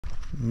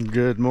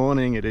Good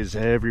morning, it is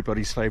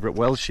everybody's favourite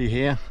Welshie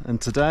here, and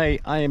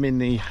today I am in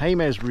the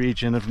Jemez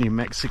region of New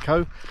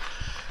Mexico,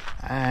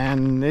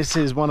 and this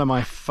is one of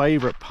my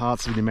favourite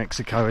parts of New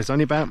Mexico. It's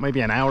only about maybe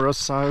an hour or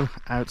so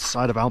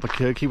outside of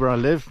Albuquerque where I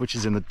live, which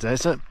is in the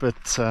desert,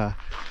 but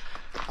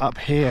up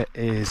here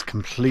is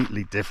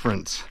completely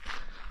different.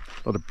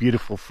 A lot of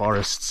beautiful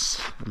forests,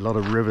 a lot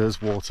of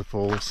rivers,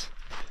 waterfalls,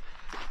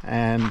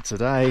 and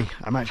today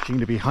I'm actually going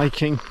to be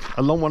hiking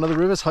along one of the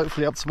rivers,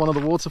 hopefully up to one of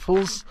the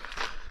waterfalls.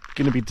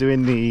 Going to be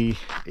doing the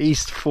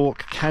East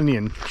Fork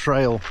Canyon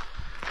Trail,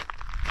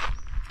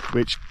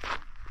 which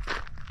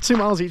 2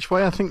 miles each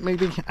way, I think,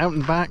 maybe out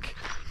and back,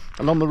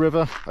 along the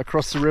river,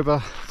 across the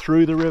river,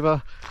 through the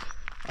river,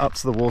 up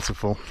to the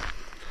waterfall.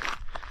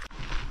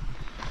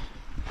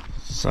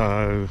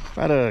 So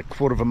about a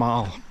quarter of a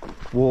mile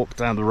walk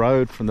down the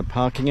road from the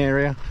parking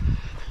area,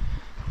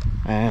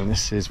 and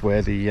this is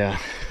where the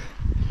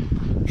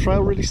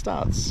trail really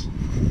starts.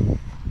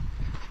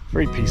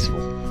 Very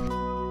peaceful.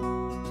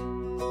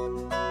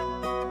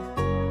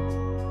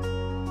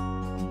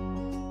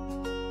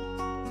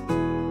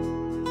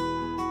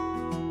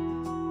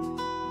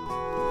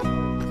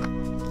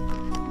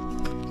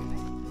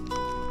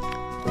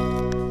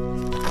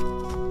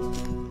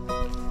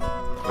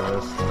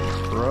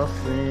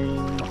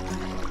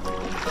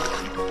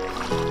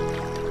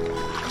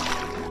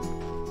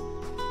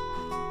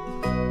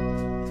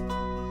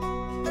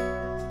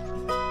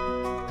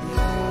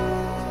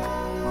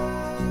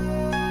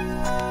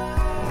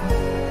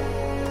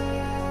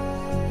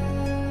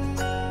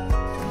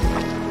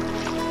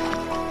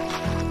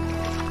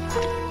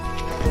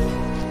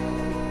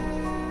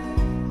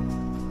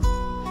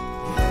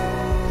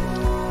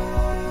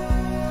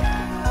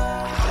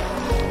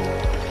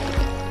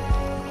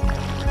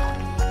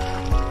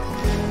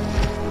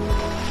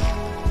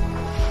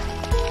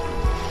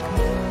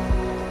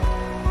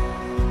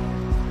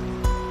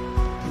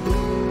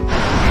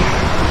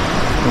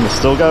 And we're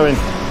still going.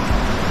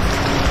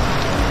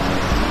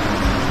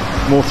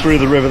 More through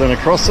the river than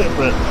across it,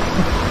 but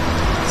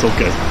it's all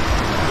good.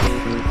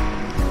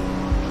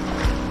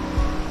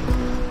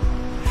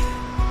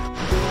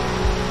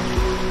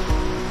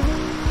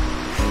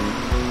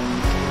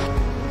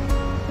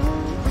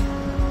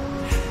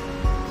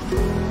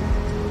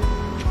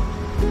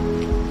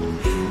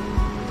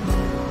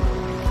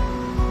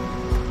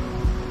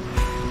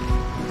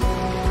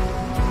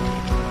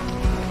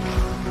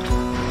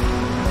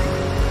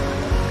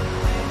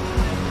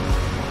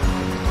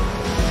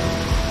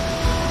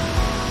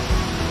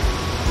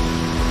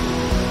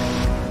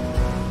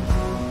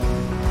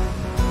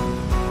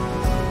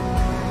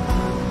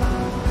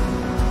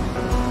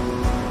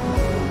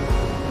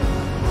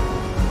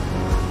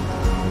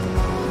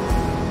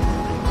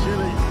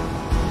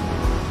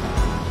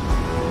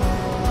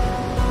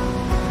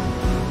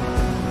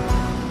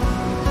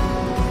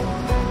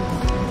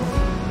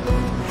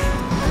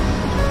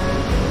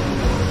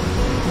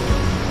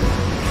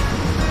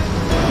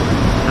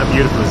 How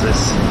beautiful is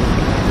this?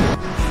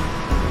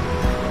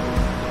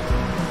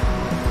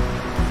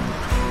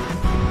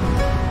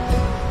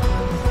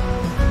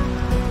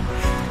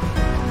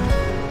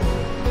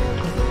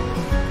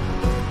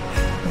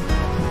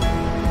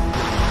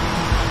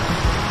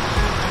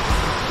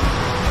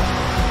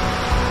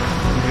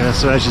 Yeah,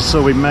 so as you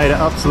saw, we made it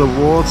up to the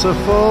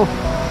waterfall,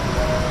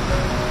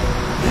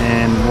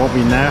 and what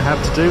we now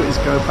have to do is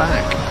go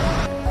back.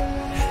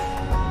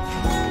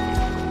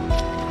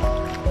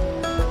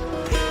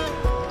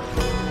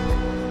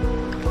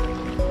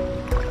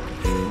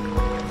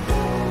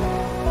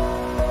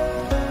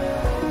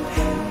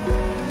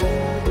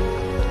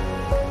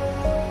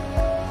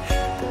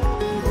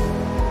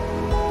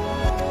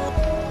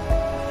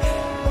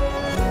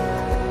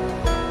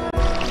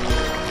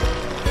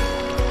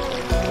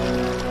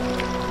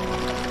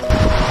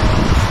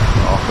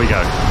 We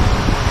go.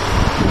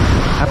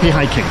 Happy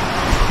hiking.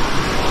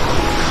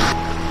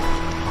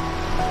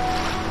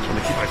 Trying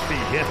to keep my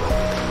feet here.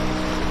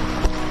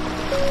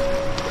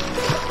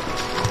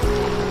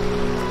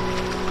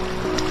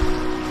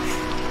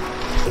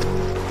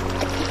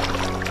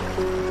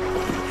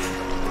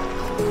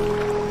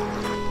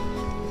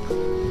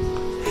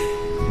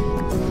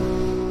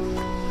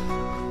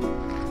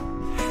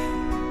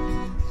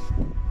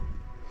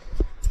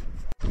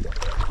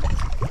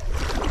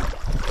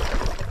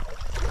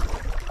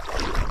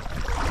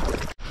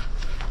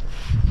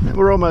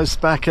 We're almost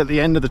back at the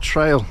end of the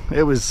trail.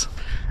 It was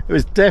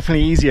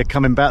definitely easier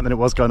coming back than it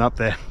was going up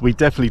there. We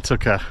definitely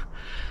took a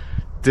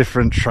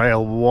different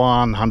trail,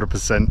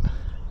 100%.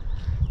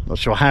 Not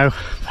sure how.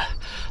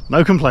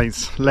 No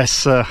complaints.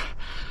 Less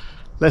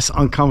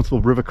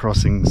uncomfortable river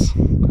crossings,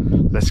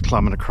 less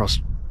climbing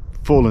across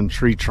fallen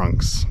tree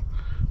trunks.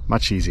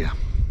 Much easier.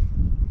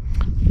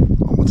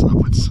 Onwards and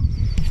upwards.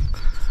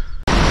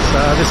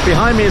 So this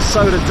behind me is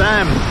Soda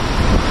Dam,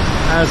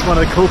 as one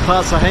of the cool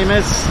parts of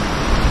Jemez.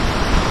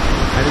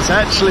 And it's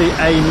actually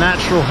a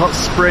natural hot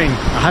spring.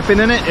 I have been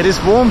in it, it is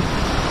warm,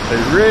 but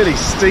it really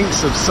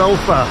stinks of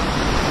sulfur.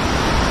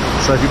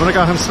 So if you want to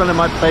go home smelling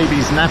my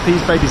baby's nappies,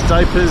 baby's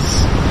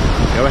diapers,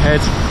 go ahead,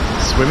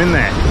 swim in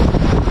there.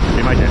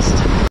 Be my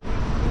guest.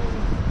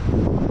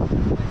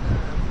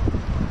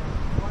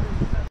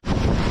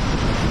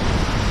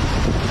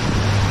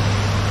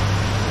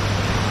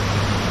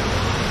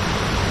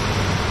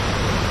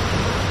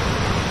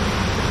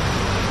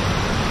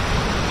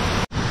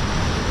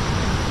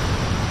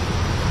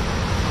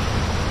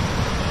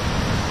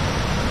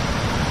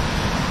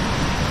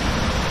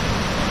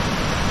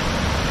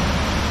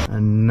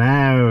 And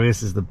now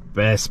this is the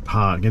best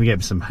part. I'm gonna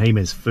get some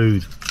Jemez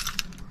food.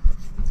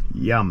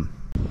 Yum.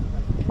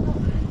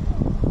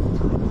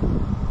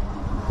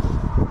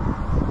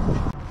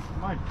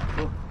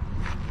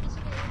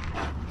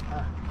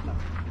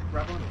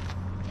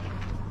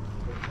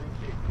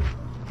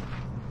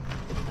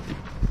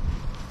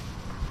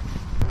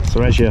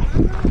 So as you're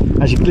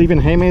leaving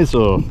Jemez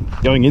or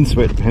going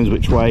into it, depends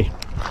which way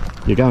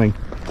you're going,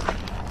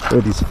 there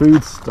are these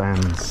food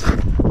stands.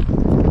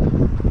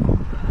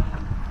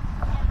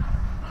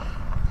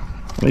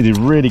 They do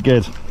really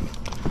good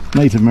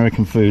Native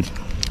American food.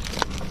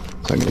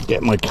 So I'm going to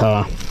get in my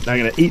car. I'm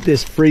going to eat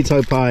this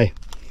frito pie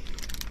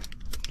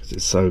because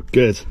it's so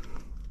good.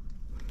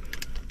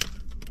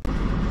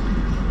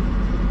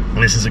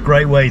 And this is a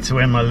great way to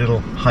end my little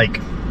hike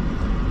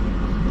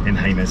in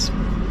Jemez.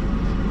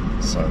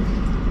 So,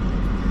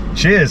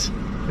 cheers!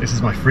 This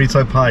is my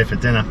frito pie for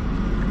dinner.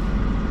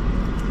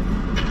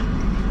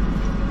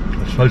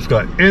 I'm supposed to go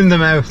in the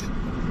mouth,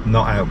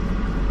 not out.